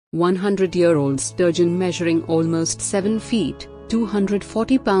100-year-old sturgeon measuring almost 7 feet,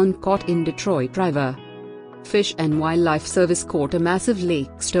 240 pounds caught in Detroit River. Fish and Wildlife Service caught a massive lake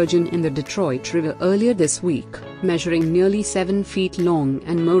sturgeon in the Detroit River earlier this week, measuring nearly 7 feet long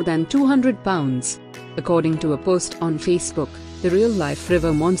and more than 200 pounds. According to a post on Facebook, the real-life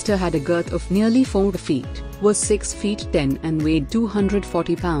river monster had a girth of nearly 4 feet, was 6 feet 10 and weighed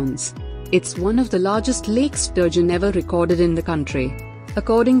 240 pounds. It's one of the largest lake sturgeon ever recorded in the country.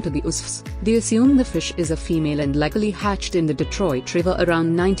 According to the USFWS, they assume the fish is a female and likely hatched in the Detroit River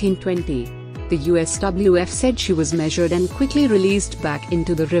around 1920. The USWF said she was measured and quickly released back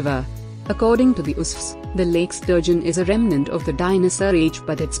into the river. According to the USFWS, the lake sturgeon is a remnant of the dinosaur age,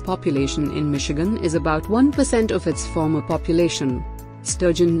 but its population in Michigan is about 1% of its former population.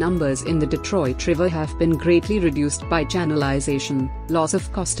 Sturgeon numbers in the Detroit River have been greatly reduced by channelization, loss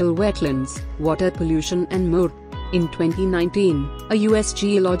of coastal wetlands, water pollution and more. In 2019, a U.S.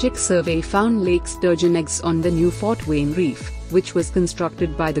 Geologic Survey found lake sturgeon eggs on the new Fort Wayne Reef, which was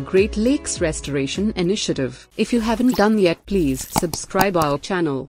constructed by the Great Lakes Restoration Initiative. If you haven't done yet, please subscribe our channel.